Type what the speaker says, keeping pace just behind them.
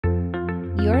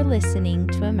You're listening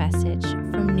to a message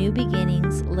from New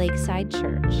Beginnings Lakeside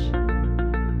Church.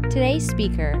 Today's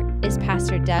speaker is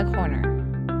Pastor Doug Horner.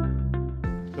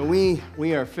 So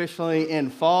we are officially in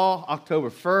fall,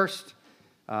 October 1st.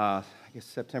 I guess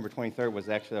September 23rd was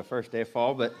actually the first day of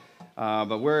fall, but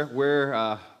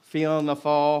we're feeling the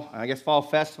fall. I guess Fall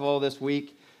Festival this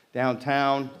week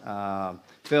downtown,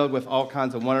 filled with all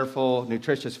kinds of wonderful,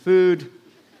 nutritious food.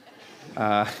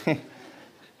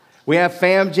 We have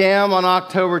Fam Jam on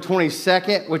October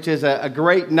 22nd, which is a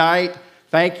great night.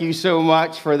 Thank you so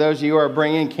much for those of you who are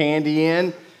bringing candy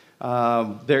in.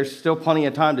 There's still plenty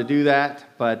of time to do that,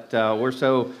 but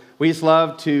we just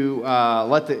love to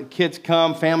let the kids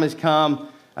come, families come,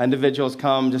 individuals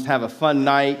come, just have a fun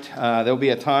night. There'll be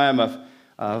a time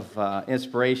of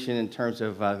inspiration in terms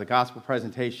of the gospel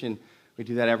presentation. We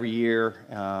do that every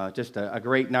year. Just a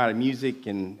great night of music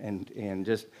and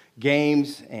just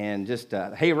games and just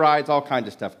hay rides, all kinds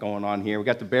of stuff going on here. We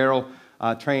got the barrel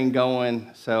train going.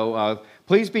 So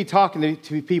please be talking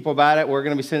to people about it. We're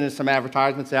going to be sending some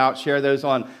advertisements out. Share those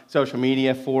on social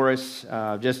media for us.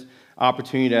 Just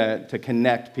opportunity to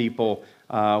connect people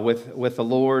with the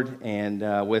Lord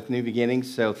and with New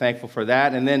Beginnings. So thankful for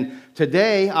that. And then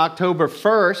today, October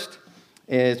 1st,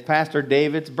 is Pastor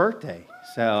David's birthday.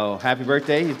 So happy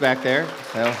birthday. He's back there.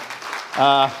 So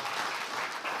I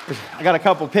got a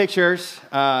couple pictures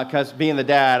because being the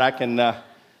dad, I can...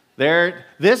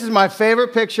 This is my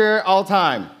favorite picture all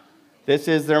time. This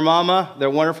is their mama, their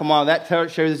wonderful mama.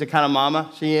 That shows the kind of mama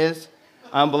she is.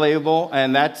 Unbelievable.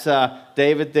 And that's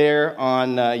David there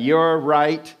on your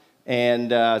right. And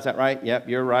is that right? Yep,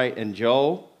 your right. And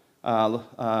Joel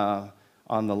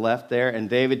on the left there. And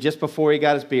David just before he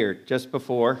got his beard. Just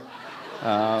before.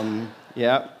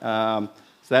 Yep. So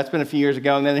that's been a few years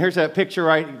ago. And then here's that picture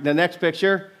the next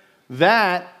picture.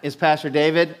 That is Pastor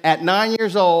David at 9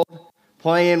 years old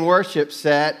playing worship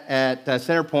set at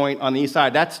Centerpoint on the east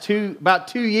side. That's about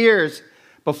 2 years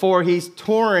before he's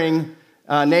touring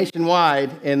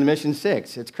nationwide in the Mission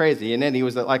 6. It's crazy. And then he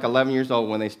was like 11 years old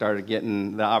when they started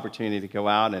getting the opportunity to go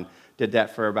out and did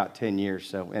that for about 10 years.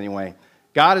 So anyway,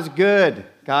 God is good.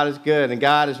 God is good. And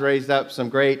God has raised up some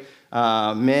great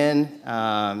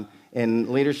men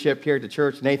in leadership here at the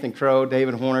church. Nathan Crow,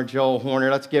 David Horner, Joel Horner.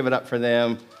 Let's give it up for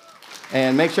them.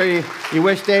 And make sure you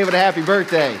wish David a happy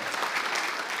birthday.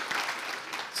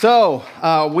 So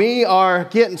we are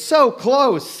getting so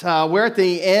close. We're at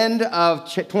the end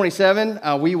of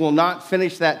 27. We will not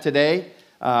finish that today.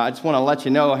 I just want to let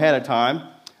you know ahead of time.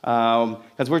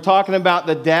 Because we're talking about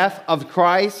the death of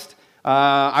Christ.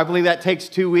 I believe that takes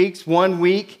 2 weeks. 1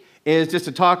 week is just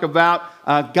to talk about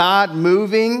God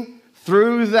moving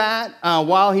through that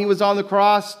while he was on the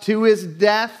cross to his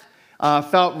death.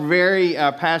 Felt very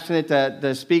passionate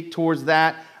to speak towards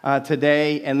that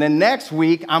today. And then next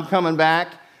week, I'm coming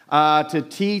back to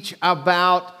teach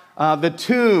about the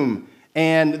tomb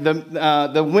and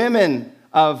the women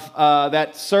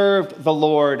that served the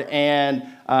Lord and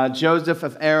Joseph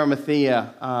of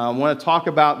Arimathea. I want to talk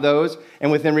about those.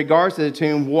 And within regards to the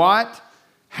tomb, what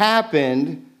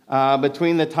happened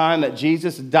between the time that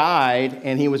Jesus died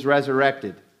and he was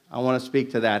resurrected. I want to speak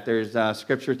to that. There's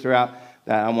scripture throughout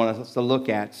that I want us to look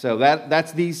at. So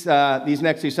that's these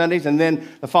next 2 Sundays. And then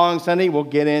the following Sunday, we'll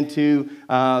get into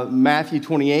Matthew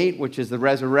 28, which is the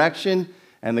resurrection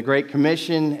and the Great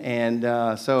Commission.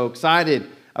 And so excited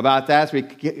about that.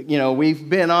 We've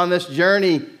been on this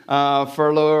journey for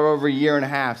a little over a year and a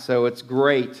half. So it's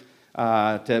great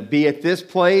to be at this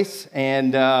place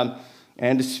and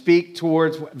to speak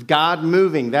towards God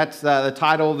moving. That's the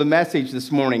title of the message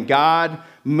this morning, God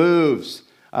Moves.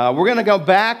 We're going to go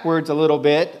backwards a little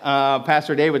bit.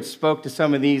 Pastor David spoke to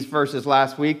some of these verses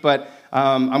last week, but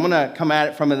I'm going to come at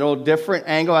it from a little different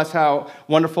angle. That's how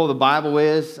wonderful the Bible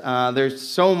is. There's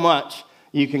so much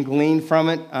you can glean from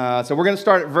it. So we're going to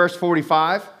start at verse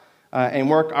 45 and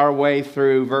work our way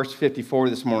through verse 54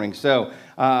 this morning. So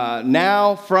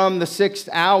now from the 6th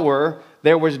hour,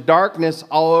 there was darkness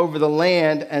all over the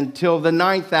land until the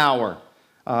 9th hour.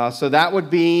 So that would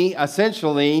be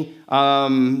essentially,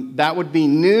 that would be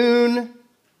noon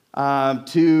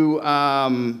to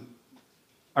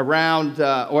around,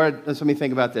 or let me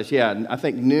think about this. Yeah, I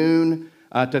think noon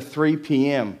to 3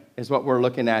 p.m. is what we're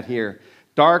looking at here.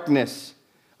 Darkness.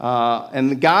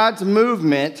 And God's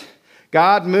movement,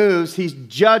 God moves, he's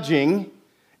judging.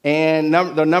 And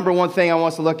the number one thing I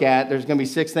want us to look at, there's going to be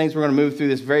 6 things. We're going to move through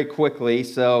this very quickly.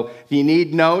 So if you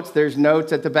need notes, there's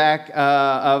notes at the back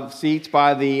of seats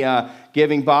by the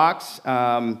giving box.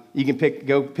 You can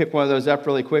go pick one of those up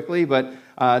really quickly. But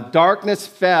darkness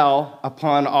fell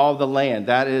upon all the land.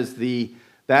 That is the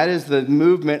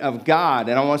movement of God.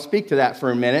 And I want to speak to that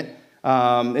for a minute.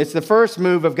 It's the first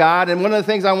move of God. And one of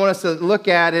the things I want us to look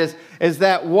at is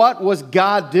that what was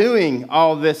God doing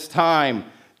all this time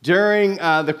during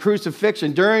the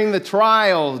crucifixion, during the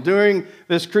trials, during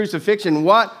this crucifixion?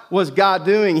 What was God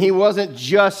doing? He wasn't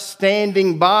just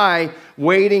standing by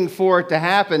waiting for it to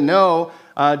happen. No,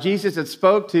 Jesus had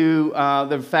spoke to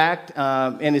the fact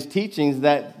in his teachings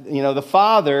that, the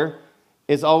Father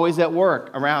is always at work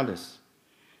around us.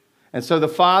 And so the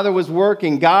Father was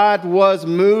working. God was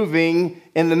moving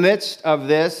in the midst of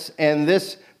this, and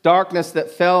this darkness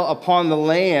that fell upon the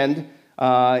land,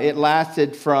 it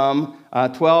lasted from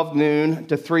 12 noon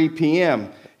to 3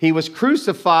 p.m. He was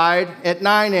crucified at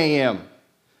 9 a.m.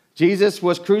 Jesus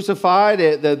was crucified.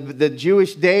 The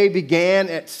Jewish day began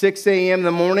at 6 a.m. in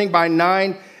the morning. By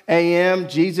 9 a.m.,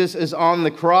 Jesus is on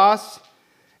the cross.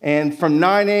 And from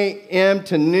 9 a.m.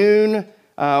 to noon,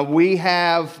 we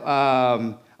have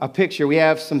a picture. We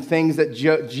have some things that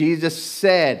Jesus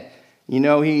said. He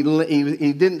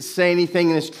didn't say anything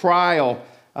in his trial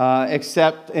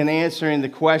except in answering the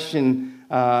question,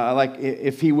 like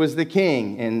if he was the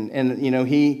king. And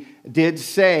he did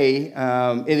say,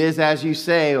 it is as you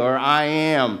say, or I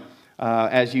am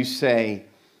as you say.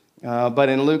 But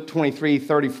in Luke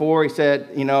 23:34, he said,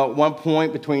 at one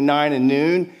point between 9 and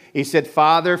noon, he said,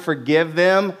 Father, forgive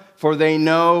them, for they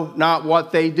know not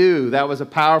what they do. That was a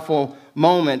powerful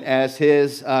moment as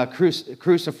his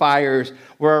crucifiers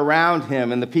were around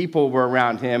him and the people were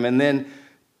around him. And then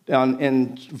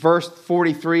in verse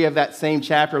 43 of that same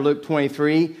chapter, Luke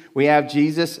 23, we have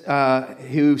Jesus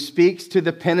who speaks to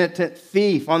the penitent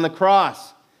thief on the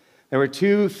cross. There were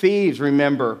two thieves,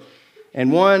 remember.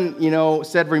 And one,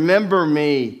 said, remember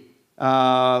me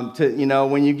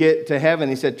when you get to heaven.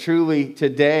 He said, truly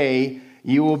today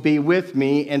you will be with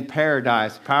me in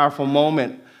paradise. Powerful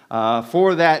moment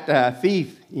for that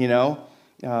thief,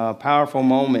 powerful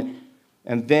moment.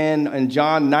 And then in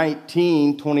John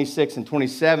 19, 26 and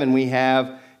 27, we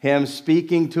have him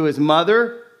speaking to his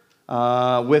mother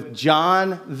with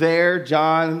John there,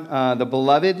 John the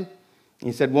beloved.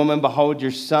 He said, woman, behold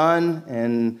your son,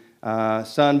 and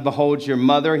son, behold your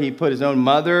mother. He put his own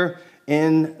mother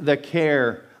in the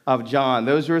care of John.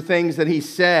 Those were things that he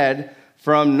said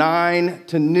from 9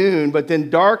 to noon. But then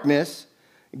darkness,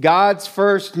 God's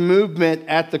first movement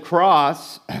at the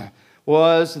cross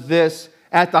was this: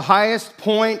 at the highest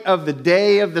point of the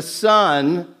day of the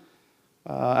sun,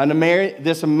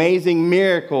 this amazing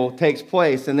miracle takes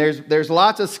place. And there's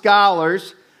lots of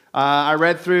scholars. I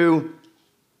read through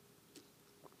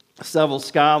several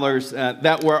scholars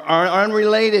that are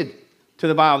unrelated to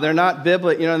the Bible. They're not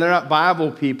biblical, they're not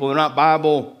Bible people.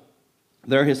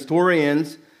 They're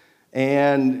historians.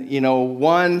 And,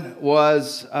 one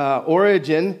was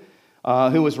Origen,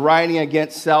 who was writing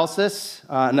against Celsus.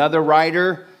 Another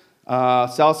writer,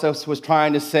 Celsus, was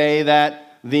trying to say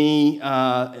that the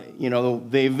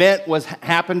event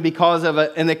happened because of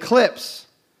an eclipse,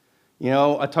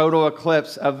 a total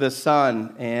eclipse of the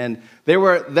sun. And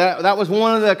that was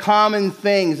one of the common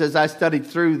things as I studied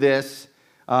through this.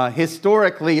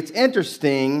 Historically, it's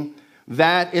interesting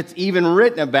that it's even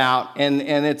written about, and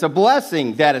it's a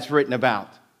blessing that it's written about,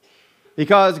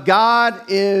 because God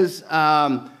is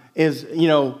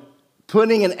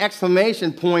putting an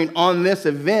exclamation point on this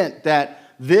event,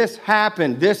 that this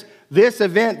happened. This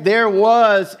event, there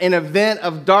was an event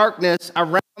of darkness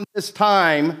around this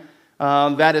time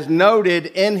that is noted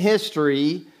in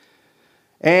history,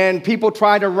 and people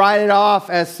try to write it off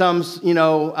as some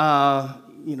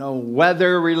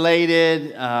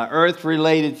weather-related,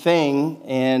 earth-related thing.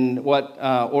 And what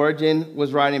Origen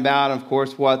was writing about, and of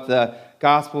course, what the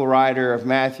gospel writer of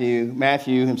Matthew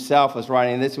himself was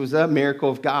writing, this was a miracle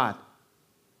of God.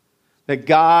 That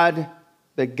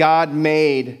God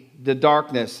made the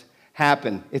darkness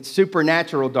happen. It's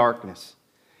supernatural darkness.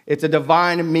 It's a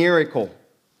divine miracle.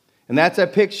 And that's a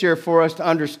picture for us to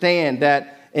understand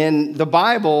that in the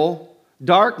Bible,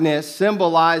 darkness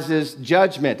symbolizes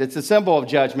judgment. It's a symbol of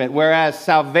judgment, whereas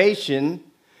salvation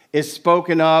is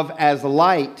spoken of as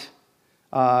light.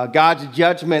 God's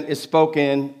judgment is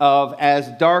spoken of as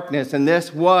darkness. And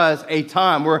this was a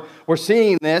time, we're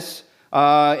seeing this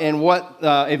in what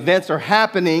events are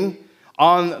happening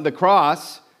on the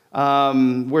cross.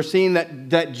 We're seeing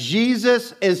that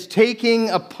Jesus is taking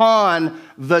upon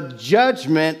the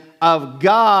judgment of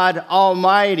God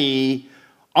Almighty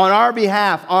on our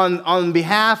behalf, on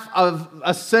behalf of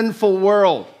a sinful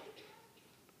world.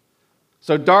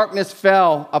 So darkness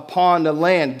fell upon the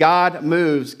land. God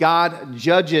moves. God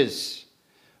judges.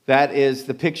 That is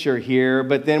the picture here.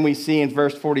 But then we see in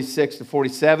verse 46 to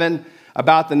 47,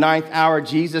 about the 9th hour,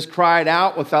 Jesus cried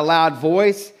out with a loud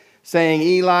voice, saying,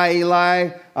 Eli, Eli,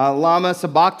 lama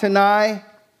sabachthani.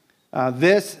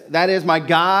 That is, my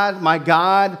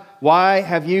God, why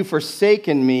have you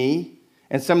forsaken me?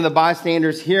 And some of the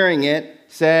bystanders hearing it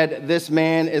said, this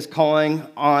man is calling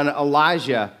on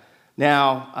Elijah.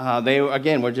 Now, they,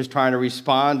 again, were just trying to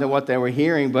respond to what they were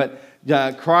hearing. But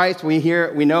Christ, we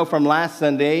know from last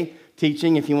Sunday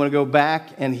teaching, if you want to go back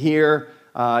and hear,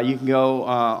 you can go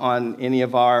on any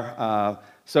of our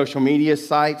social media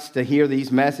sites to hear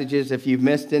these messages if you've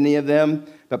missed any of them.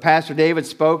 But Pastor David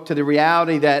spoke to the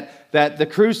reality that the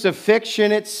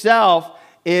crucifixion itself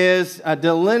is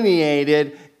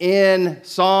delineated in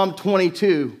Psalm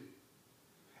 22.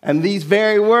 And these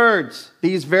very words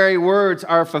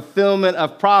are fulfillment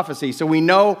of prophecy. So we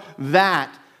know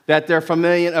that they're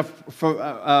familiar,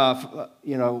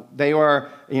 they were,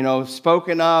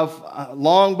 spoken of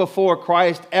long before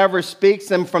Christ ever speaks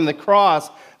them from the cross.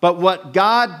 But what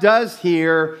God does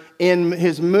here in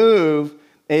his move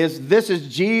is this is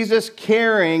Jesus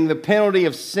carrying the penalty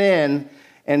of sin,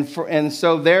 and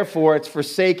so therefore it's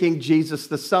forsaking Jesus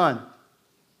the Son.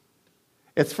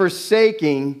 It's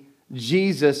forsaking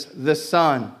Jesus the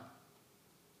Son,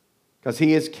 because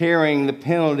he is carrying the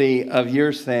penalty of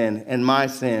your sin and my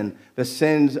sin, the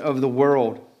sins of the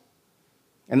world.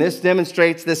 And this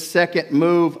demonstrates this second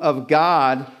move of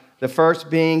God, the first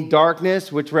being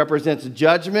darkness, which represents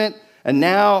judgment, and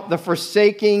now the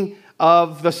forsaking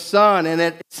of the Son. And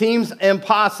it seems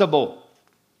impossible.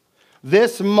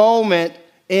 This moment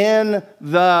in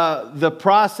the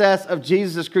process of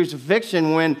Jesus'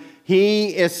 crucifixion, when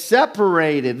he is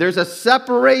separated, there's a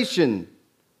separation.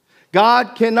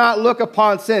 God cannot look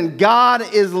upon sin.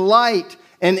 God is light,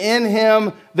 and in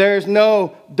him there's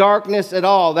no darkness at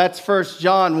all. That's 1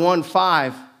 John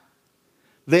 1:5.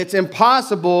 It's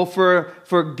impossible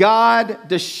for God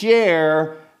to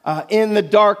share in the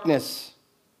darkness.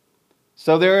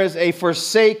 So there is a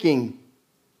forsaking.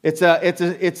 It's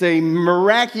a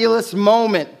miraculous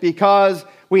moment, because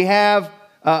we have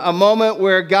a moment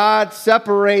where God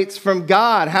separates from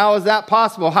God. How is that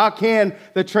possible? How can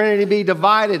the Trinity be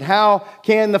divided? How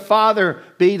can the Father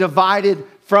be divided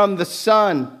from the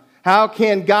Son? How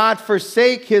can God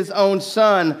forsake his own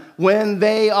Son when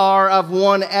they are of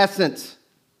one essence?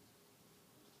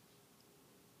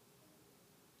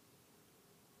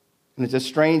 And it's a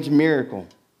strange miracle.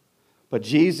 But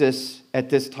Jesus, at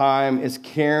this time, is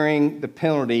carrying the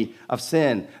penalty of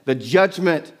sin. The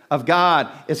judgment of God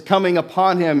is coming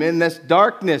upon him in this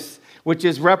darkness, which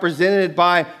is represented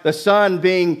by the sun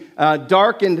being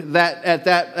darkened at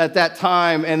that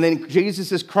time. And then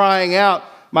Jesus is crying out,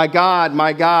 my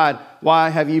God, why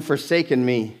have you forsaken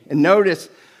me? And notice,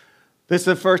 this is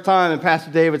the first time, and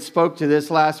Pastor David spoke to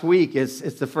this last week, it's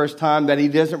the first time that he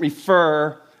doesn't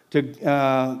refer to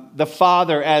the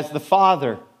Father as the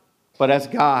Father, but as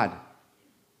God.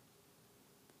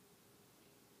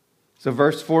 So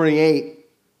verse 48,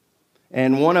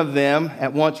 and one of them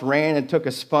at once ran and took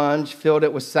a sponge, filled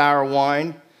it with sour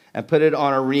wine, and put it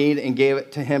on a reed and gave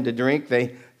it to him to drink.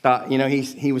 They thought,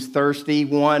 he was thirsty.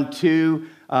 1, 2,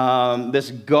 this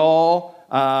gall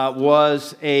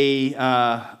was a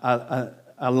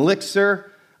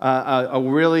elixir, a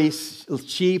really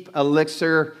cheap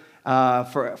elixir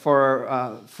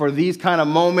for these kind of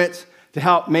moments, to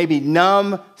help maybe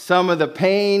numb some of the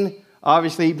pain.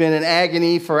 Obviously, he'd been in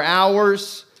agony for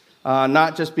hours,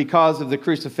 not just because of the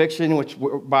crucifixion, which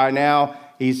by now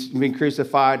he's been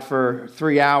crucified for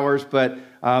 3 hours, but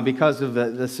because of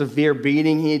the severe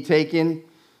beating he had taken.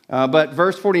 But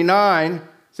verse 49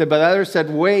 said, but others said,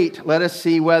 wait, let us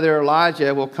see whether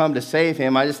Elijah will come to save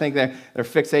him. I just think that their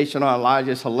fixation on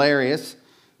Elijah is hilarious.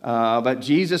 But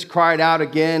Jesus cried out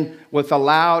again with a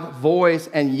loud voice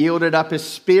and yielded up his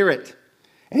spirit.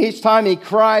 And each time he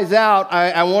cries out,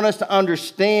 I want us to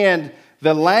understand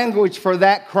the language for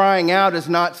that crying out is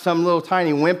not some little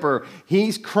tiny whimper.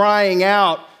 He's crying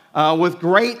out with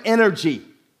great energy.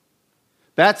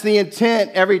 That's the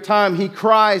intent every time he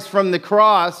cries from the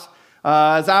cross.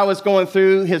 As I was going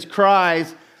through his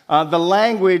cries, the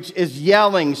language is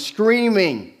yelling,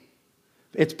 screaming.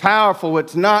 It's powerful.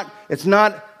 It's not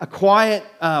a quiet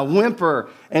whimper.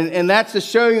 And that's to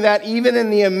show you that even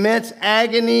in the immense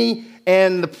agony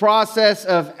and the process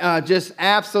of just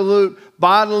absolute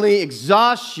bodily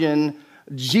exhaustion,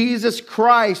 Jesus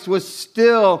Christ was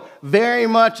still very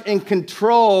much in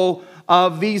control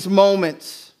of these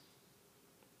moments.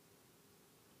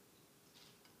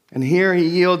 And here he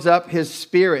yields up his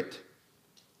spirit.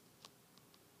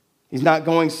 He's not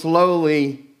going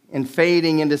slowly and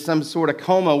fading into some sort of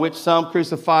coma, which some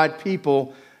crucified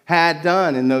people had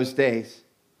done in those days.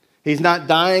 He's not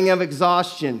dying of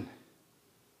exhaustion.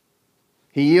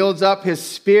 He yields up his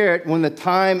spirit when the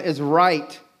time is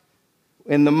right.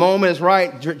 And the moment is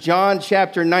right. John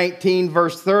chapter 19,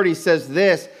 verse 30 says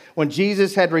this. When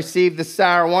Jesus had received the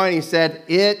sour wine, he said,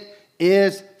 "It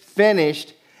is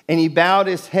finished." And he bowed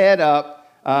his head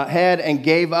and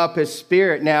gave up his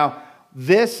spirit. Now,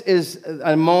 this is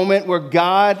a moment where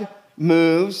God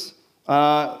moves,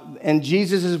 and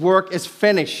Jesus' work is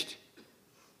finished.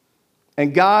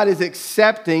 And God is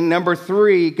accepting, number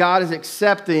 3, God is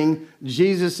accepting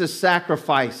Jesus'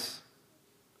 sacrifice.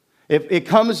 It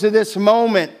comes to this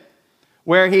moment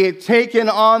where he had taken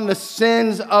on the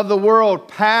sins of the world,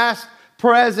 past,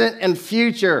 present, and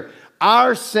future.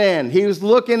 Our sin. He was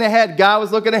looking ahead. God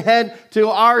was looking ahead to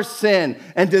our sin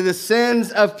and to the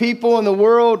sins of people in the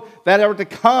world that are to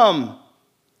come.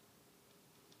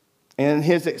 And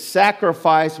his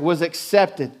sacrifice was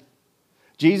accepted.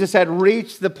 Jesus had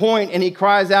reached the point, and he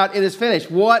cries out, "It is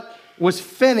finished." What was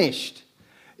finished?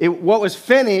 What was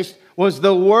finished was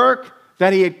the work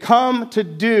that he had come to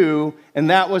do, and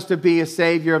that was to be a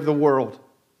Savior of the world.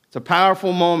 It's a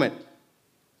powerful moment.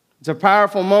 It's a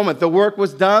powerful moment. The work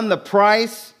was done. The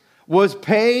price was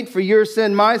paid for your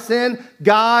sin, my sin.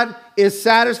 God is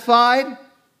satisfied.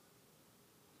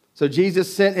 So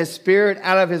Jesus sent his spirit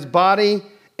out of his body,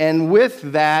 and with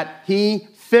that, he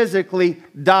physically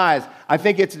dies. I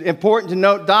think it's important to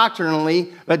note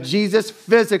doctrinally that Jesus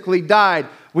physically died.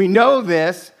 We know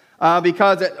this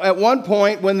because at one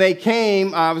point when they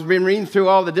came, I've been reading through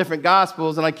all the different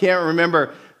Gospels, and I can't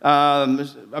remember.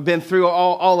 I've been through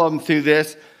all of them through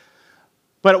this.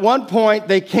 But at one point,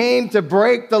 they came to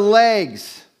break the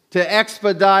legs, to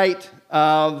expedite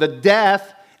the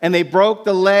death, and they broke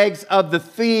the legs of the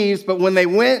thieves. But when they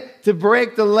went to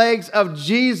break the legs of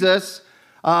Jesus,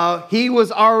 he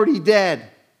was already dead.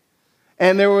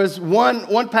 And there was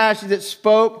one passage that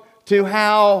spoke to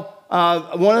how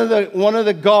one of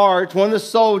the guards, one of the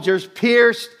soldiers,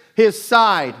 pierced his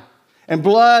side, and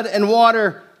blood and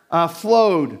water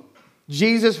flowed.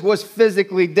 Jesus was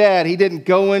physically dead. He didn't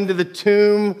go into the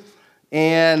tomb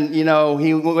and, he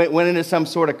went into some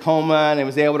sort of coma and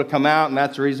was able to come out. And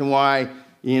that's the reason why,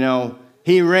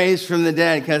 he raised from the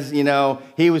dead, because,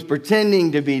 he was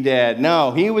pretending to be dead.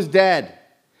 No, he was dead.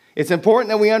 It's important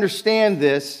that we understand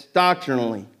this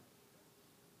doctrinally,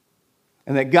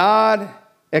 and that God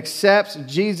accepts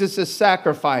Jesus'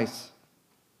 sacrifice.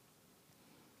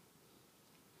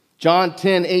 John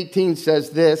 10:18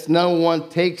 says this, "No one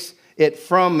takes it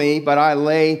from me, but I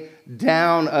lay it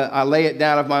down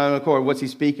of my own accord." What's he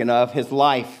speaking of? His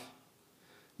life.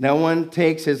 No one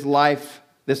takes this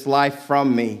life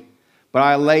from me, but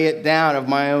I lay it down of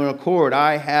my own accord.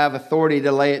 I have authority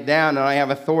to lay it down, and I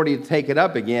have authority to take it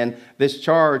up again. This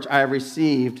charge I have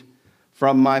received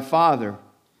from my Father.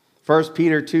 1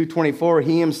 Peter 2:24,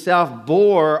 he himself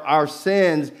bore our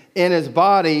sins in his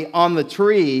body on the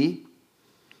tree,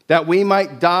 that we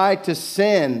might die to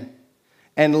sin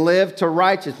and live to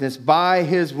righteousness. By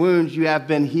his wounds you have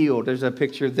been healed. There's a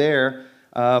picture there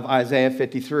of Isaiah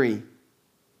 53.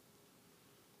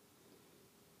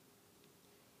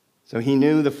 So he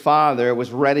knew the Father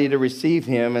was ready to receive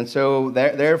him, and so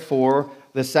therefore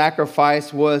the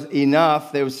sacrifice was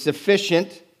enough. It was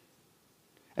sufficient,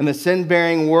 and the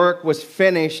sin-bearing work was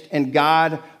finished, and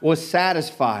God was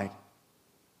satisfied.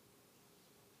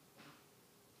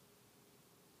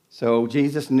 So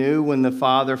Jesus knew when the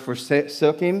Father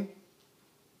forsook him.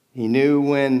 He knew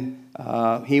when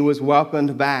he was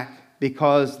welcomed back,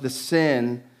 because the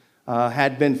sin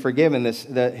had been forgiven.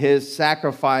 His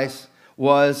sacrifice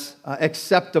was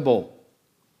acceptable.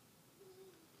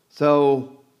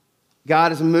 So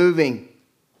God is moving.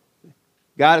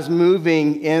 God is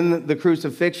moving in the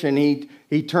crucifixion.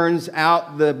 He turns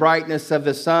out the brightness of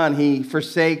the sun. He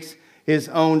forsakes his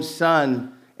own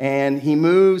son. And he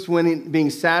moves when being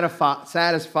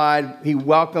satisfied. He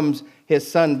welcomes his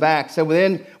son back. So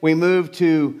then we move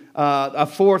to a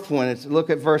fourth one. Let's look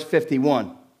at verse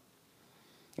 51.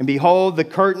 "And behold, the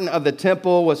curtain of the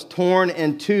temple was torn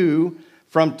in two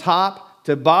from top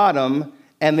to bottom,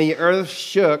 and the earth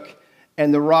shook,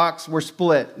 and the rocks were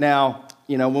split." Now,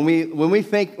 when we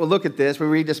look at this, we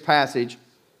read this passage,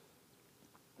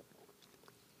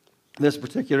 this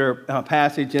particular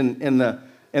passage in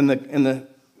the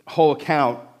whole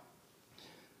account.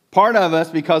 Part of us,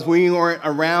 because we weren't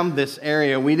around this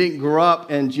area, we didn't grow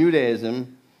up in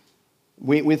Judaism,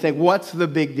 we think, what's the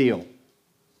big deal?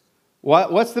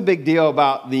 What's the big deal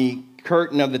about the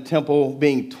curtain of the temple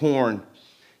being torn?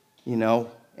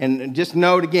 And just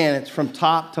note again, it's from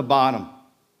top to bottom.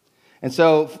 And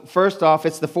so, first off,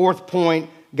 it's the fourth point.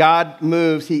 God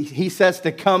moves. He says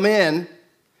to come in.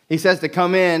 He says to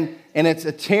come in, and it's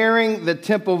a tearing the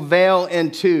temple veil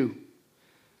in two.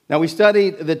 Now, we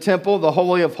studied the temple, the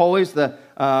Holy of Holies, the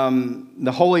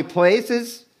the holy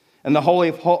places and the Holy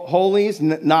of Holies.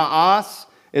 Naas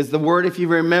is the word, if you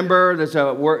remember. There's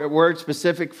a word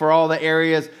specific for all the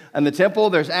areas in the temple.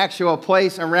 There's actually a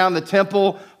place around the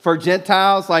temple for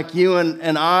Gentiles like you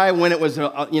and I when it was,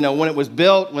 when it was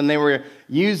built, when they were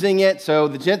using it. So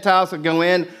the Gentiles could go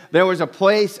in. There was a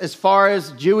place as far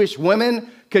as Jewish women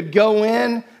could go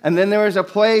in, and then there was a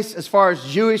place as far as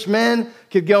Jewish men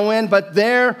could go in, but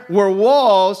there were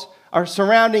walls are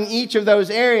surrounding each of those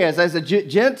areas. As a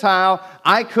Gentile,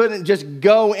 I couldn't just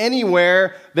go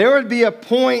anywhere. There would be a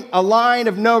point, a line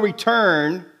of no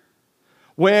return,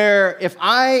 where if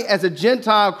I, as a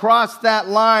Gentile, crossed that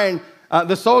line,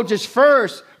 the soldiers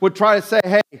first would try to say,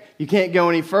 hey, you can't go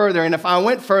any further. And if I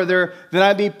went further,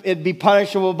 then it'd be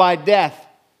punishable by death.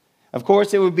 Of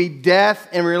course, it would be death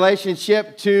in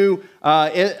relationship to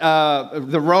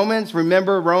the Romans.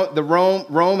 Remember,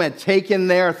 Rome had taken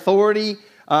their authority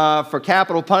for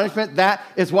capital punishment. That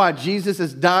is why Jesus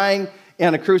is dying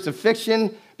in a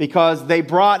crucifixion, because they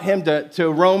brought him to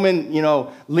Roman,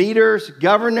 leaders,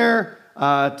 governor,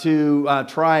 to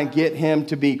try and get him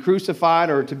to be crucified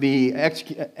or to be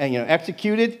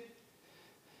executed.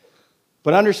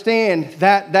 But understand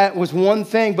that was one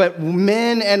thing, but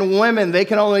men and women, they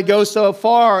can only go so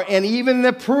far. And even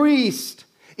the priests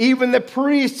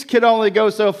could only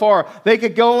go so far. They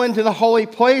could go into the holy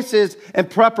places in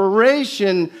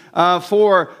preparation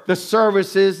for the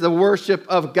services, the worship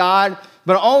of God.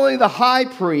 But only the high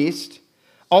priest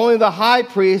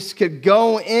could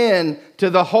go in to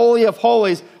the Holy of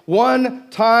Holies one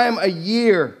time a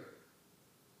year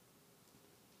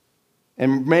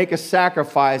and make a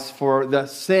sacrifice for the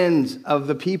sins of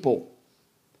the people.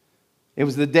 It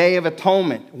was the Day of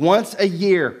Atonement. Once a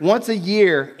year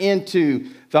into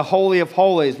the Holy of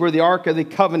Holies, where the Ark of the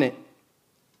Covenant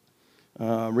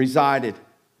resided.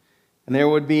 And there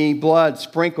would be blood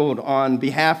sprinkled on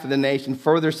behalf of the nation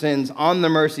for their sins on the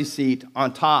mercy seat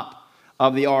on top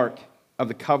of the Ark of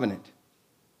the Covenant.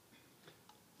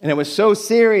 And it was so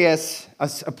serious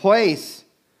a place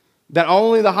that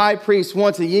only the high priest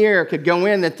once a year could go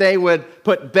in, that they would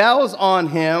put bells on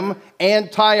him and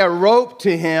tie a rope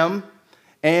to him,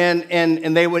 and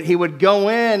he would go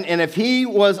in, and if he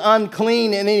was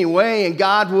unclean in any way, and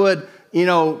God would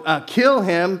kill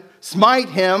him, smite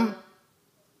him,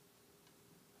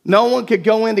 no one could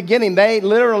go in to get him. They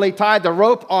literally tied the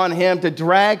rope on him to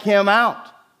drag him out,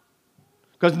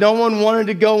 because no one wanted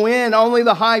to go in. Only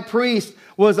the high priest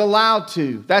was allowed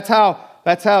to. That's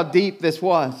how deep this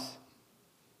was.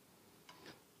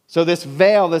 So this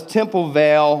veil, this temple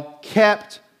veil,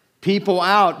 kept people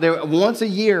out. Once a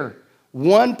year,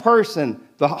 one person,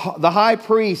 the high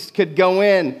priest, could go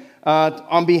in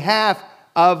on behalf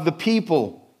of the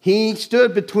people. He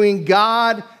stood between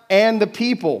God and the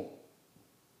people.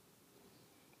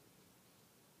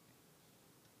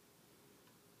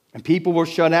 And people were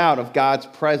shut out of God's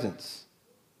presence.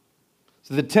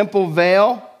 So the temple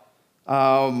veil,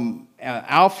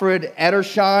 Alfred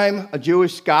Edersheim, a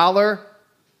Jewish scholar,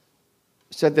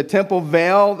 said the temple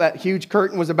veil, that huge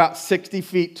curtain, was about 60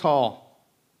 feet tall.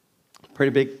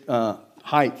 Pretty big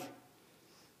height.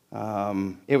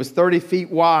 It was 30 feet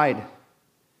wide.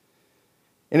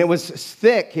 And it was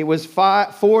thick. It was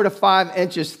 4 to 5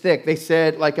 inches thick. They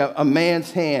said like a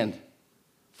man's hand.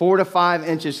 4 to 5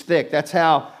 inches thick. That's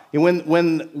how,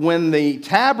 when the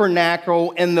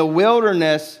tabernacle in the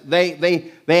wilderness,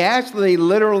 they actually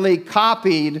literally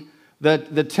copied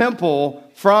the temple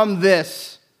from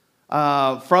this,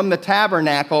 from the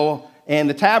tabernacle. And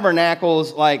the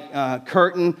tabernacle's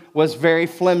curtain was very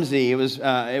flimsy. It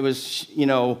was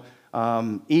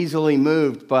easily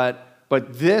moved. But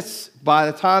this, by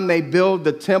the time they build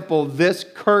the temple, this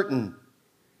curtain,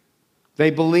 they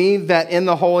believed that in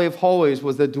the Holy of Holies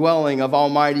was the dwelling of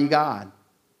Almighty God.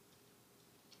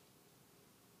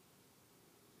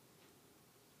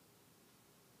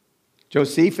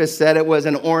 Josephus said it was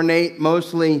an ornate,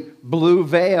 mostly blue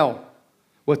veil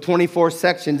with 24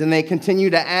 sections, and they continue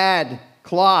to add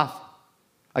cloth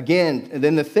again, and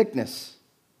then the thickness.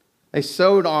 They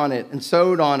sewed on it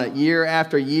year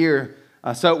after year,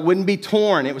 so it wouldn't be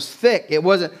torn. It was thick. It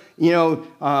wasn't,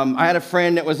 I had a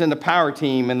friend that was in the power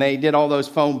team, and they did all those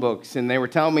phone books, and they were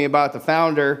telling me about the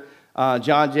founder,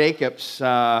 John Jacobs,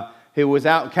 who was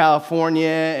out in California,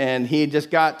 and he had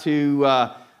just got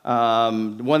to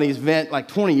one of these events like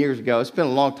 20 years ago. It's been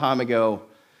a long time ago.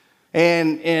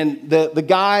 And the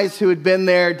guys who had been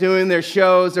there doing their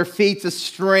shows, their feats of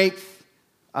strength,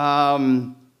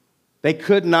 they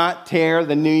could not tear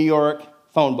the New York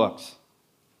phone books.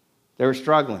 They were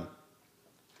struggling.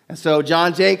 And so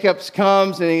John Jacobs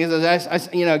comes and he says,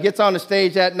 gets on the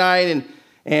stage that night,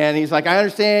 And he's like, I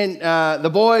understand the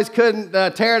boys couldn't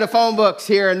tear the phone books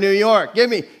here in New York. Give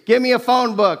me a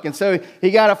phone book. And so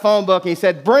he got a phone book, and he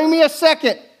said, bring me a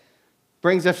second.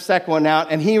 Brings a second one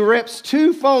out, and he rips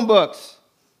 2 phone books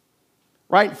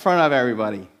right in front of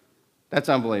everybody. That's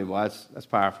unbelievable. That's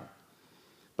powerful.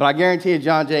 But I guarantee you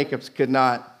John Jacobs could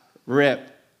not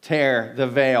tear the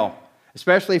veil,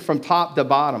 especially from top to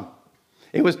bottom.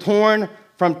 It was torn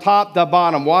from top to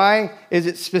bottom. Why is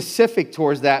it specific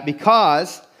towards that?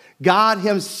 Because God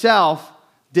himself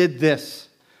did this.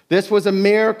 This was a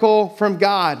miracle from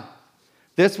God.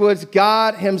 This was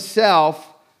God himself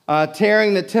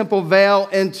tearing the temple veil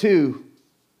in 2.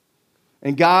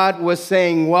 And God was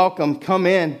saying, welcome, come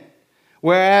in.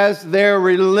 Whereas their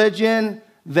religion,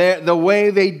 the way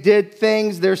they did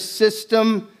things, their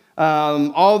system,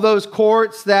 all those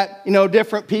courts that,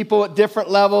 different people at different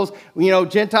levels,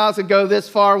 Gentiles could go this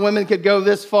far, women could go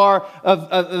this far of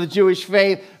the Jewish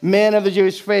faith, men of the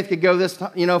Jewish faith could go this,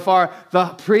 far, the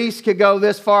priests could go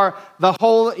this far,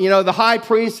 the high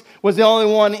priest was the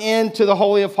only one into the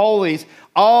Holy of Holies.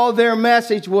 All their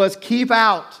message was keep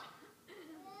out.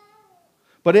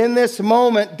 But in this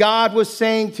moment, God was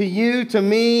saying to you, to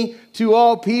me, to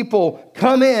all people,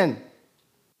 come in.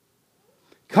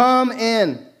 Come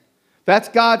in. That's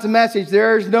God's message.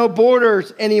 There's no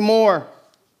borders anymore.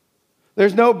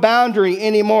 There's no boundary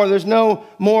anymore. There's no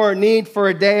more need for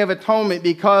a day of atonement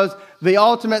because the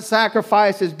ultimate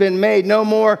sacrifice has been made. No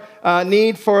more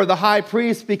need for the high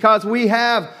priest because we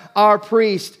have our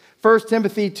priest. 1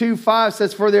 Timothy 2:5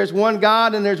 says, for there's one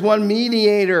God and there's one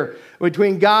mediator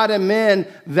between God and men,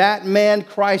 that man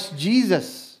Christ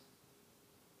Jesus.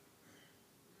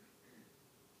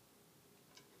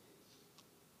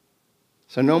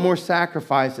 So no more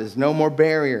sacrifices, no more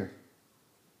barrier.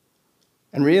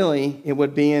 And really, it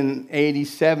would be in AD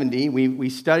 70. We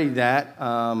studied that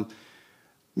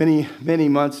many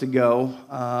months ago.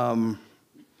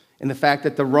 And the fact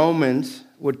that the Romans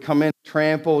would come in,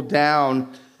 trample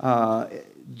down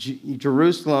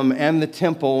Jerusalem and the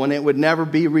temple, and it would never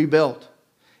be rebuilt.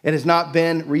 It has not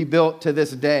been rebuilt to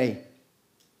this day.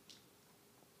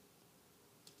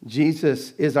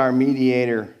 Jesus is our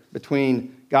mediator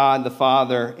between God the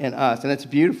Father and us. And it's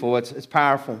beautiful. It's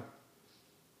powerful.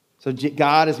 So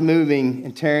God is moving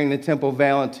and tearing the temple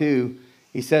veil in 2.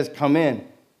 He says, come in.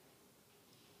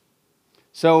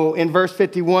 So in verse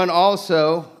 51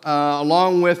 also,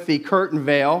 along with the curtain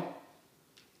veil,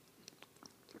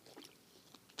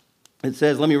 it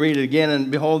says, let me read it again. And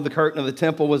behold, the curtain of the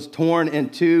temple was torn in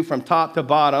 2 from top to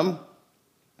bottom.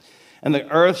 And the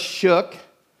earth shook,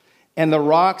 and the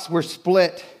rocks were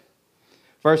split.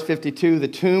 Verse 52, the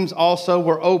tombs also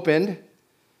were opened,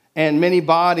 and many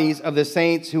bodies of the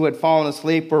saints who had fallen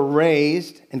asleep were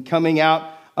raised, and coming out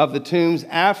of the tombs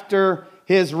after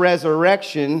his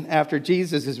resurrection, after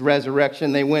Jesus'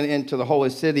 resurrection, they went into the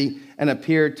holy city and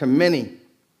appeared to many.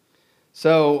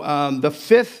 So the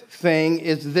 5th thing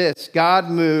is this. God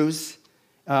moves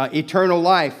eternal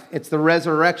life. It's the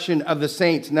resurrection of the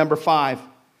saints. Number 5,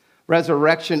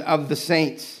 resurrection of the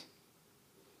saints.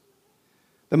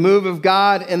 The move of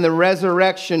God and the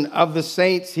resurrection of the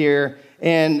saints here.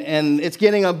 And it's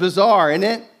getting bizarre, isn't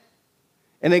it?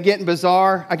 And it getting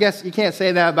bizarre. I guess you can't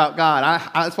say that about God.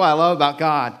 That's what I love about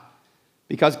God.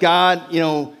 Because God,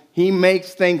 he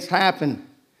makes things happen.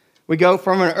 We go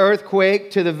from an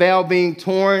earthquake to the veil being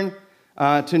torn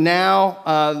to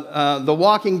now the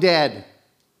Walking Dead.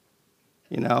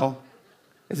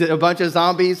 Is it a bunch of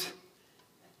zombies?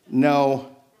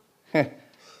 No.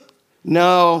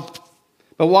 No.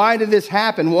 But why did this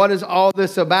happen? What is all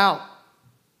this about?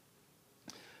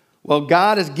 Well,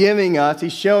 God is giving us,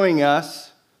 he's showing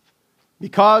us,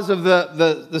 because of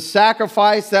the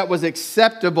sacrifice that was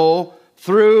acceptable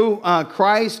through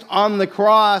Christ on the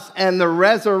cross and the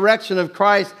resurrection of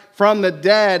Christ from the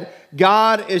dead,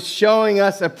 God is showing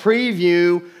us a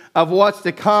preview of what's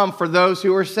to come for those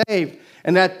who are saved,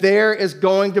 and that there is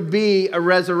going to be a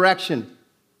resurrection.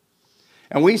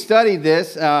 And we studied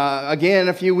this again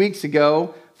a few weeks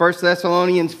ago. 1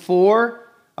 Thessalonians 4,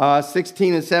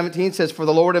 16 and 17 says, for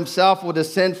the Lord himself will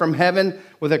descend from heaven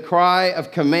with a cry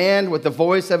of command, with the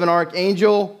voice of an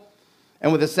archangel,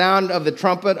 and with the sound of the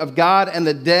trumpet of God, and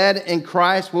the dead in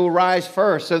Christ will rise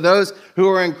first. So those who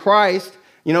are in Christ,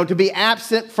 to be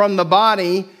absent from the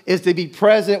body is to be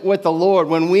present with the Lord.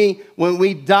 When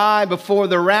we die before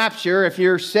the rapture, if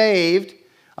you're saved,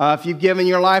 if you've given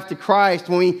your life to Christ,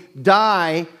 when we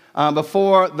die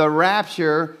before the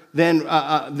rapture, then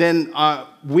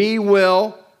we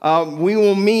will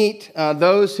meet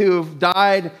those who have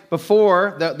died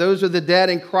before. Those are the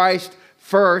dead in Christ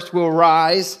first will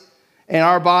rise, and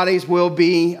our bodies will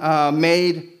be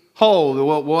made whole.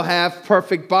 We'll have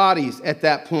perfect bodies at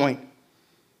that point.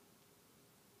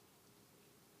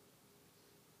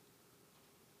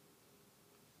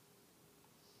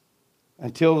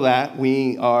 Until that,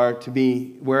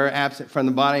 we're absent from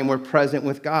the body and we're present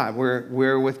with God.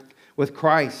 We're with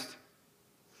Christ.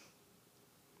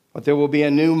 But there will be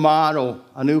a new model,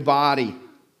 a new body.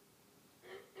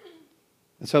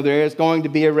 And so there is going to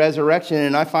be a resurrection.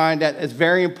 And I find that it's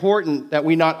very important that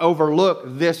we not overlook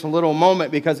this little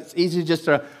moment, because it's easy just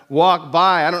to walk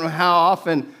by. I don't know how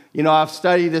often, I've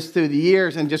studied this through the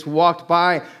years and just walked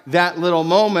by that little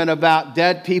moment about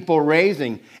dead people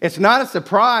raising. It's not a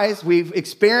surprise. We've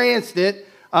experienced it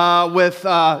with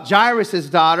Jairus'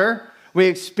 daughter. We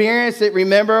experienced it,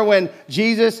 remember, when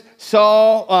Jesus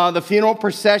saw the funeral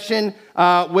procession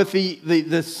with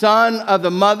the son of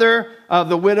the mother, of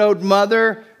the widowed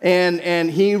mother, and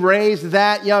he raised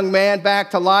that young man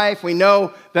back to life. We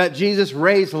know that Jesus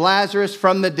raised Lazarus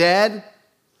from the dead.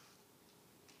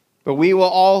 But we will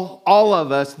all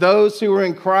of us, those who are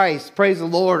in Christ, praise the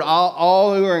Lord,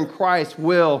 all who are in Christ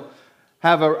will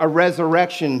have a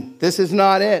resurrection. This is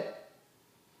not it.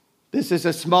 This is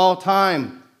a small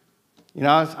time.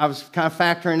 I was kind of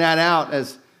factoring that out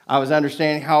as I was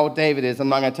understanding how old David is. I'm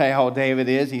not going to tell you how old David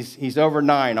is. He's over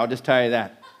 9. I'll just tell you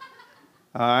that.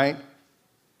 All right?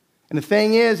 And the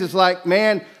thing is like,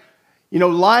 man,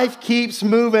 life keeps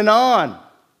moving on.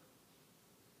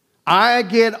 I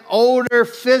get older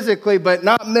physically, but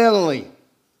not mentally.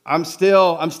 I'm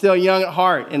still young at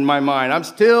heart in my mind. I'm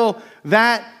still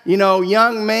that,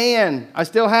 young man. I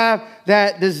still have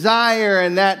that desire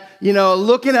and that,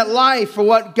 looking at life for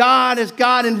what God has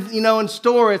got in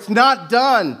store. It's not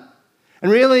done.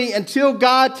 And really, until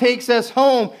God takes us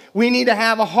home, we need to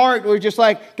have a heart where we're just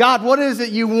like, God, what is it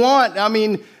you want? I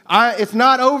mean, it's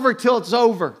not over till it's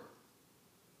over.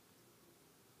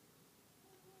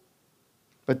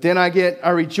 But then I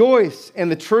rejoice in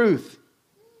the truth.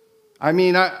 I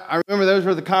mean, I remember those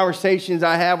were the conversations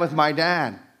I had with my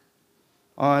dad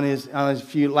on his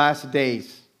few last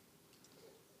days.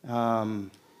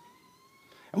 And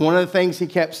one of the things he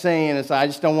kept saying is, I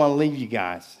just don't want to leave you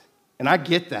guys. And I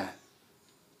get that.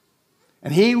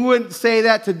 And he wouldn't say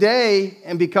that today,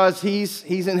 and because he's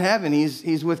in heaven,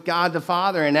 he's with God the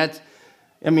Father, and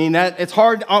it's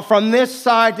hard from this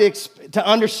side to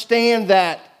understand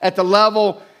that at the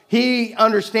level he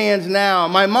understands now.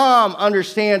 My mom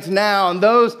understands now, and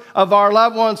those of our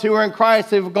loved ones who are in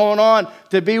Christ who have gone on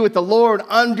to be with the Lord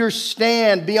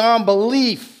understand beyond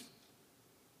belief.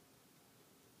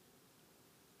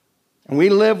 And we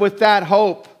live with that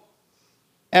hope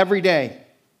every day.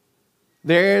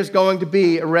 There is going to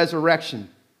be a resurrection.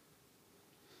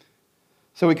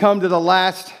 So we come to the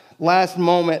last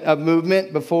moment of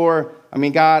movement before,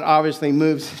 God obviously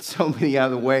moves in so many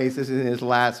other ways. This is his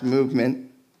last movement.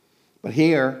 But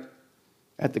here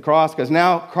at the cross, because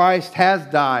now Christ has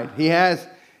died. He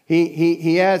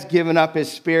has given up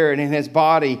his spirit, and his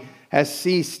body has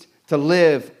ceased to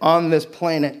live on this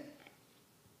planet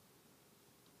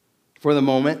for the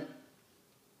moment.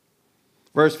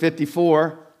 Verse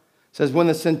 54 says, when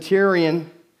the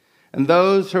centurion and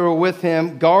those who were with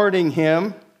him, guarding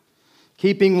him,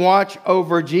 keeping watch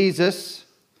over Jesus,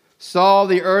 saw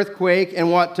the earthquake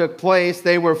and what took place,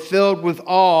 they were filled with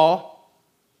awe.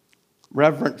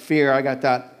 Reverent fear, I got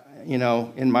that,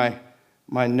 in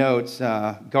my notes.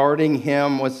 Guarding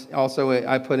him was also,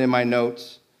 I put in my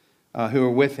notes, who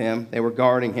were with him. They were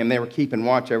guarding him. They were keeping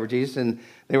watch over Jesus, and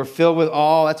they were filled with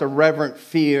awe. That's a reverent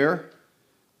fear.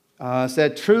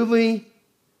 Said, truly,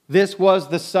 this was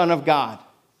the Son of God.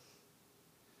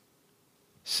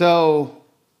 So,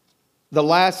 the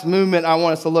last movement I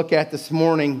want us to look at this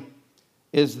morning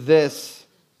is this.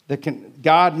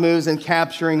 God moves in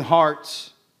capturing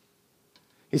hearts.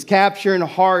 He's capturing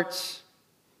hearts.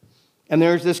 And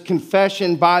there's this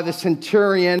confession by the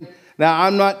centurion. Now,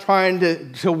 I'm not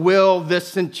trying to will this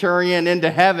centurion into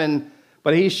heaven,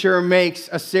 but he sure makes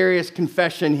a serious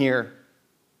confession here.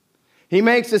 He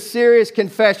makes a serious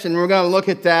confession. We're going to look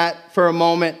at that for a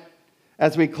moment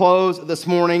as we close this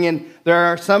morning. And there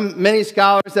are many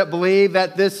scholars that believe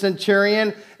that this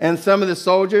centurion and some of the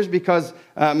soldiers, because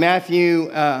Matthew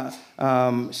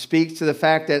speaks to the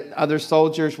fact that other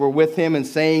soldiers were with him in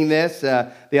saying this.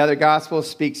 The other Gospels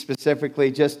speak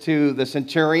specifically just to the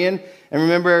centurion. And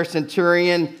remember, a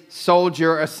centurion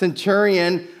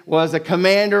was a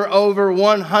commander over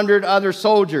 100 other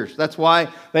soldiers. That's why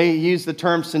they use the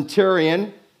term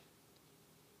centurion.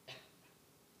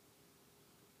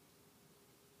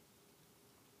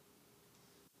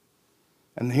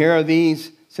 And here are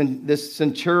this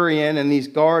centurion and these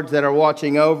guards that are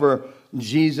watching over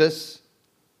Jesus.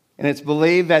 And it's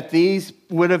believed that these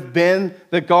would have been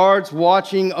the guards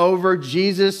watching over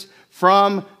Jesus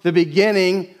from the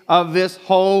beginning of this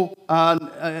whole,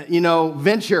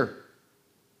 venture.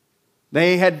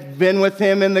 They had been with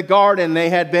him in the garden. They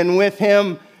had been with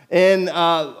him in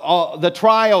all the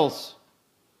trials.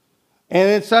 And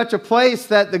it's such a place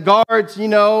that the guards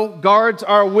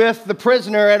are with the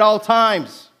prisoner at all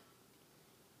times.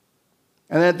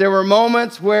 And that there were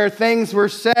moments where things were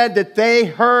said that they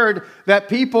heard that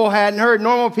people hadn't heard,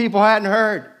 normal people hadn't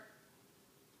heard.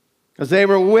 Because they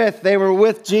were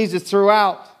with Jesus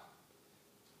throughout.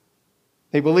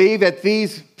 They believe that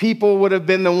these people would have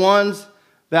been the ones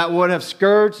that would have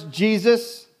scourged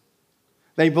Jesus.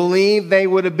 They believe they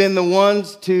would have been the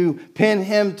ones to pin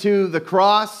him to the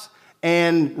cross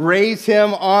and raise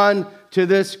him on to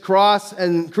this cross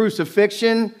and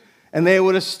crucifixion. And they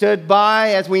would have stood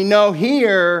by. As we know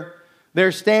here,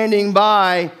 they're standing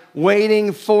by,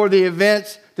 waiting for the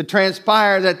events to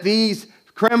transpire that these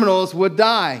criminals would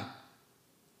die.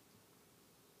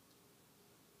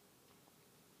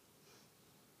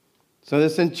 So the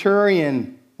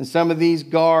centurion and some of these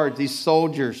guards, these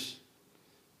soldiers,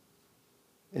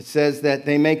 it says that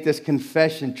they make this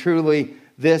confession. Truly,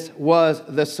 this was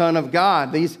the Son of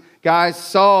God. These guys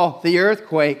saw the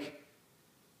earthquake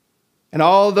and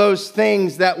all those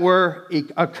things that were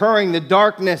occurring, the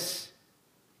darkness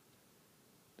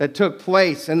that took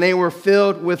place, and they were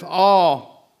filled with awe.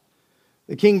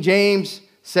 The King James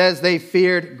says they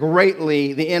feared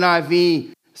greatly. The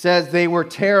NIV says they were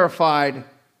terrified.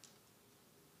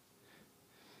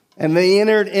 And they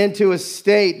entered into a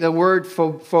state, the word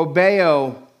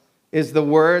phobeo is the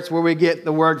word. It's where we get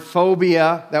the word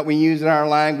phobia that we use in our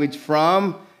language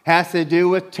from. Has to do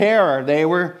with terror. They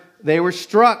were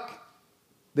struck.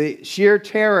 The sheer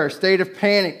terror, state of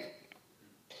panic.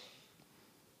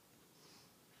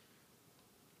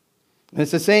 And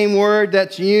it's the same word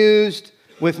that's used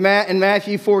in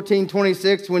Matthew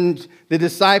 14:26 when the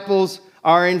disciples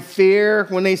are in fear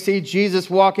when they see Jesus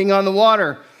walking on the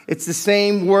water. It's the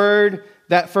same word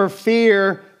that for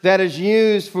fear that is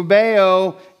used for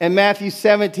phobeo in Matthew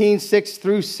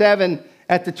 17:6-7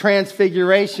 at the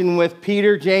transfiguration with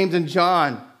Peter, James, and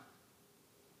John.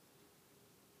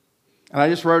 And I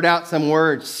just wrote out some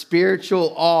words.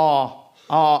 Spiritual awe.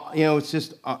 It's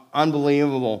just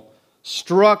unbelievable.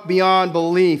 Struck beyond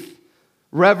belief.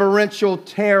 Reverential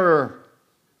terror.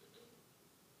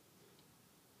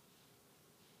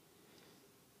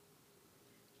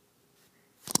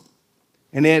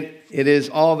 And it is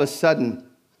all of a sudden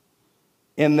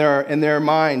in their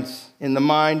minds, in the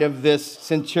mind of this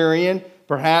centurion,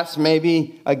 perhaps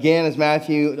maybe, again, as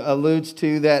Matthew alludes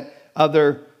to, that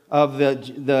other of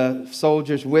the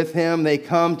soldiers with him, they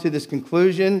come to this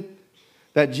conclusion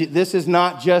that this is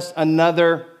not just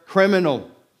another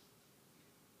criminal,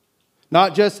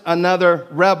 not just another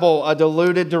rebel, a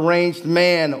deluded, deranged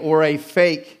man, or a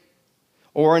fake,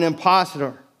 or an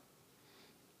impostor.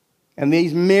 And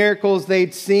these miracles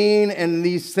they'd seen and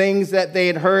these things that they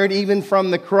had heard, even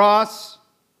from the cross,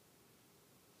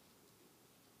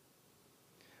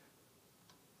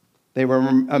 they were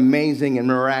amazing and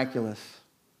miraculous.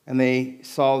 And they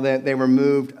saw that they were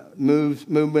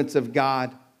movements of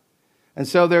God. And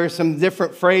so there's some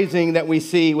different phrasing that we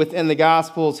see within the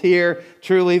Gospels here.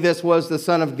 Truly, this was the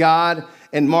Son of God.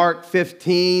 In Mark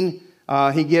 15,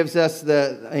 he gives us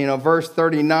verse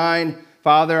 39.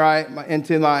 Father,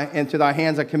 into thy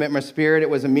hands I commit my spirit. It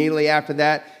was immediately after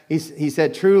that. He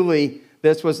said, truly,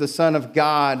 this was the Son of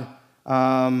God.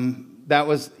 That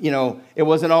was, it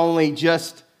wasn't only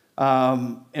just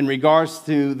in regards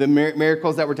to the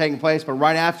miracles that were taking place, but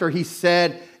right after he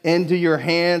said, into your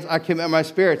hands I commit my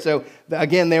spirit. So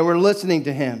again, they were listening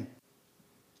to him.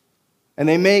 And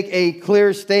they make a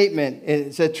clear statement.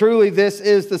 It said, truly, this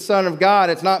is the Son of God.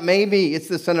 It's not maybe it's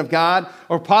the Son of God,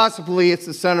 or possibly it's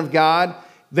the Son of God.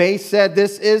 They said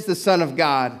this is the Son of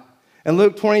God. And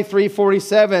Luke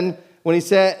 23:47, when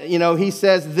he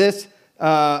says this,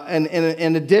 and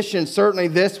in addition, certainly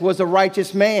this was a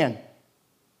righteous man.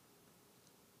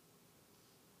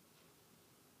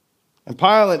 And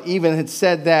Pilate even had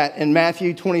said that in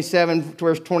Matthew 27,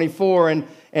 verse 24, and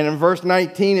in verse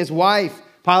 19,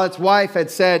 Pilate's wife had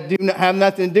said, have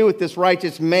nothing to do with this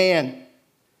righteous man.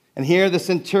 And here the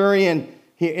centurion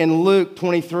in Luke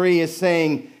 23 is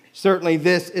saying, certainly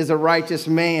this is a righteous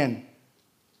man.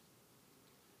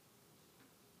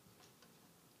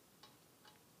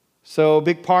 So a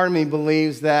big part of me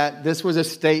believes that this was a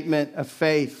statement of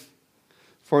faith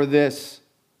for this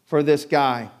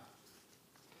guy.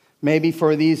 Maybe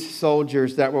for these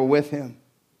soldiers that were with him.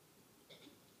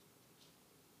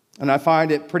 And I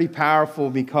find it pretty powerful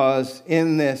because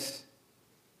in this,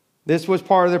 This was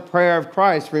part of the prayer of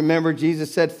Christ. Remember,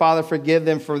 Jesus said, Father, forgive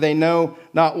them, for they know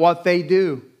not what they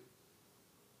do.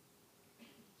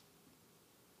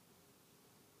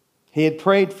 He had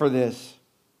prayed for this.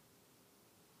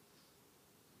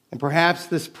 And perhaps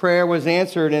this prayer was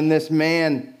answered in this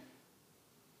man.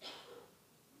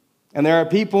 And there are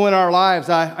people in our lives.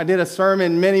 I did a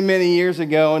sermon many, many years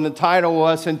ago, and the title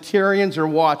was Centurions Are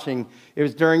Watching. It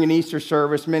was during an Easter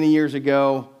service many years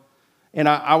ago. And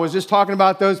I was just talking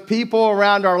about those people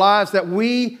around our lives that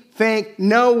we think,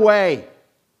 no way.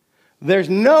 There's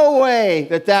no way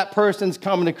that that person's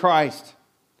coming to Christ.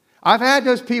 I've had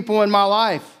those people in my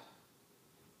life.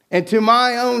 And to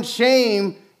my own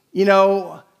shame,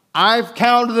 I've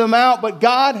counted them out, but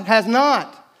God has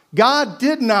not. God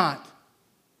did not.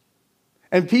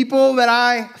 And people that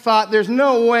I thought there's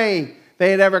no way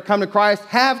they had ever come to Christ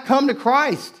have come to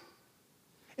Christ.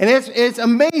 And it's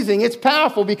amazing. It's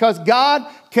powerful because God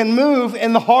can move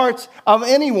in the hearts of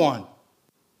anyone.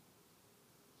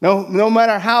 No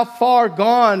matter how far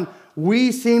gone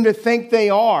we seem to think they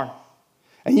are.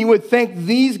 And you would think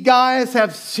these guys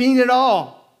have seen it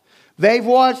all. They've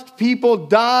watched people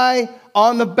die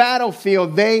on the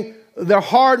battlefield. They're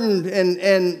hardened and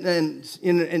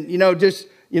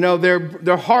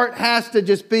their heart has to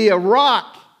just be a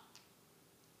rock.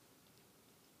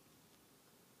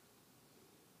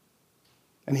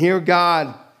 And here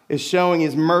God is showing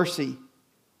his mercy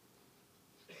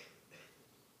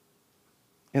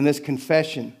in this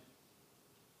confession.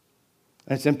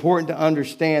 And it's important to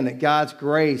understand that God's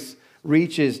grace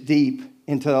reaches deep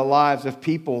into the lives of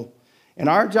people. And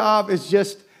our job is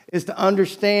to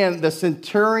understand the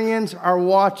centurions are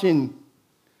watching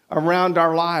around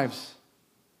our lives.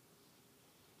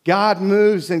 God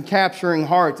moves in capturing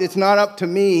hearts. It's not up to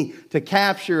me to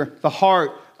capture the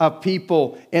heart of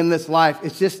people in this life.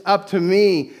 It's just up to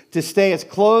me to stay as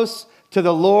close to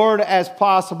the Lord as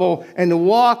possible and to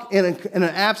walk in an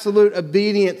absolute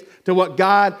obedience to what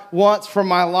God wants from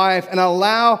my life and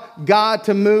allow God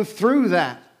to move through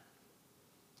that.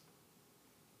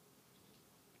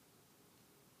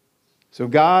 So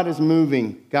God is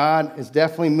moving. God is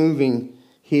definitely moving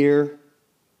here.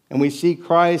 And we see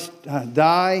Christ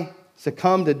die,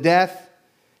 succumb to death.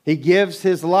 He gives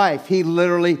his life. He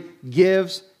literally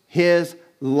gives his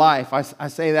life. I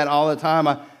say that all the time.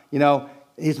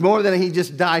 It's more than he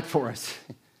just died for us.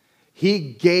 He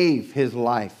gave his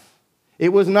life. It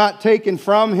was not taken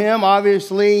from him.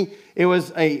 Obviously, it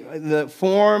was the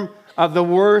form of the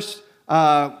worst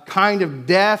kind of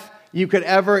death you could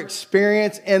ever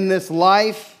experience in this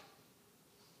life.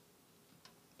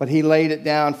 But he laid it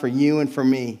down for you and for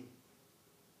me.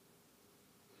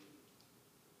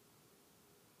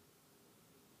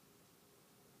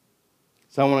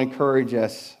 So I want to encourage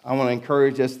us. I want to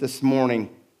encourage us this morning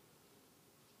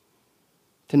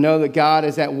to know that God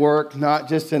is at work, not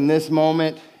just in this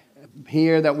moment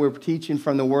here that we're teaching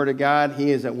from the Word of God.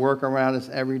 He is at work around us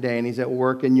every day, and he's at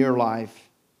work in your life.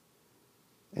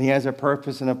 And he has a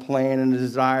purpose and a plan and a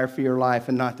desire for your life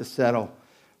and not to settle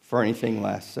for anything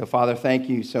less. So, Father, thank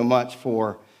you so much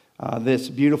for this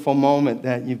beautiful moment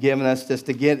that you've given us just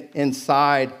to get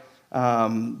inside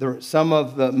some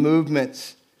of the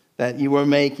movements that you were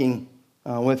making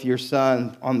with your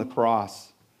Son on the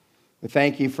cross. We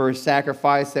thank you for his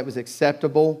sacrifice that was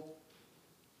acceptable,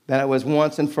 that it was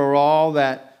once and for all,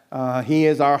 that he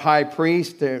is our high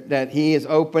priest, that he has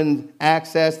opened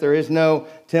access. There is no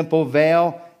temple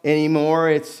veil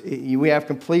anymore. We have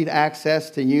complete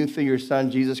access to you through your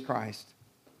Son, Jesus Christ.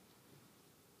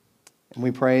 And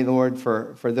we pray, Lord,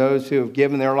 for those who have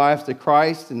given their lives to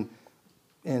Christ and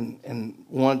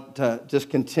want to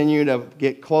just continue to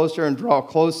get closer and draw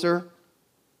closer,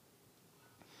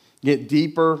 get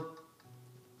deeper.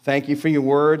 Thank you for your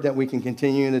word that we can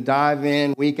continue to dive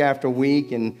in week after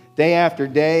week and day after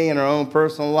day in our own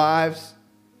personal lives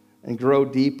and grow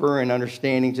deeper in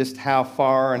understanding just how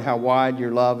far and how wide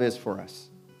your love is for us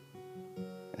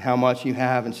and how much you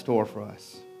have in store for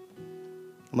us.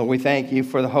 Lord, we thank you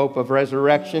for the hope of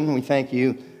resurrection. We thank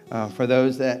you for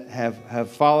those that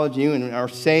have followed you and are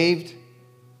saved.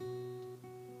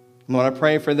 Lord, I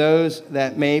pray for those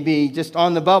that may be just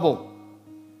on the bubble.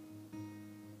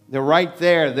 They're right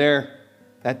there. They're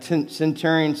that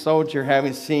centurion soldier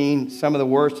having seen some of the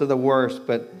worst of the worst,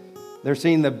 but they're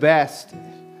seeing the best.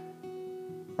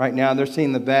 Right now, they're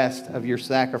seeing the best of your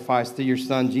sacrifice through your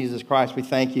Son, Jesus Christ. We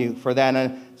thank you for that.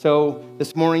 And so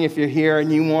this morning, if you're here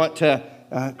and you want to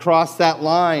cross that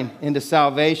line into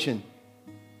salvation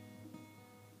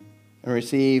and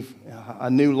receive a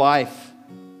new life,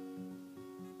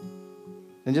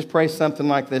 then just pray something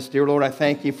like this. Dear Lord, I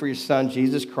thank you for your Son,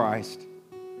 Jesus Christ,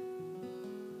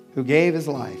 who gave his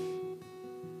life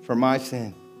for my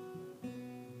sin.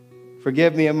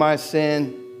 Forgive me of my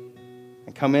sin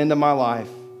and come into my life.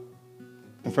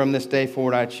 And from this day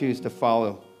forward, I choose to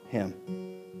follow him.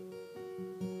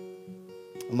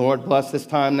 Lord, bless this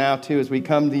time now, too, as we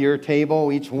come to your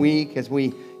table each week, as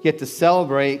we get to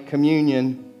celebrate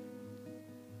communion,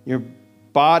 your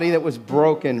body that was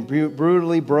broken,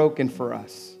 brutally broken for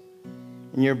us,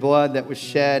 and your blood that was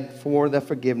shed for the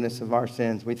forgiveness of our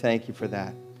sins. We thank you for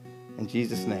that. In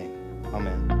Jesus' name,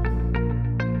 amen.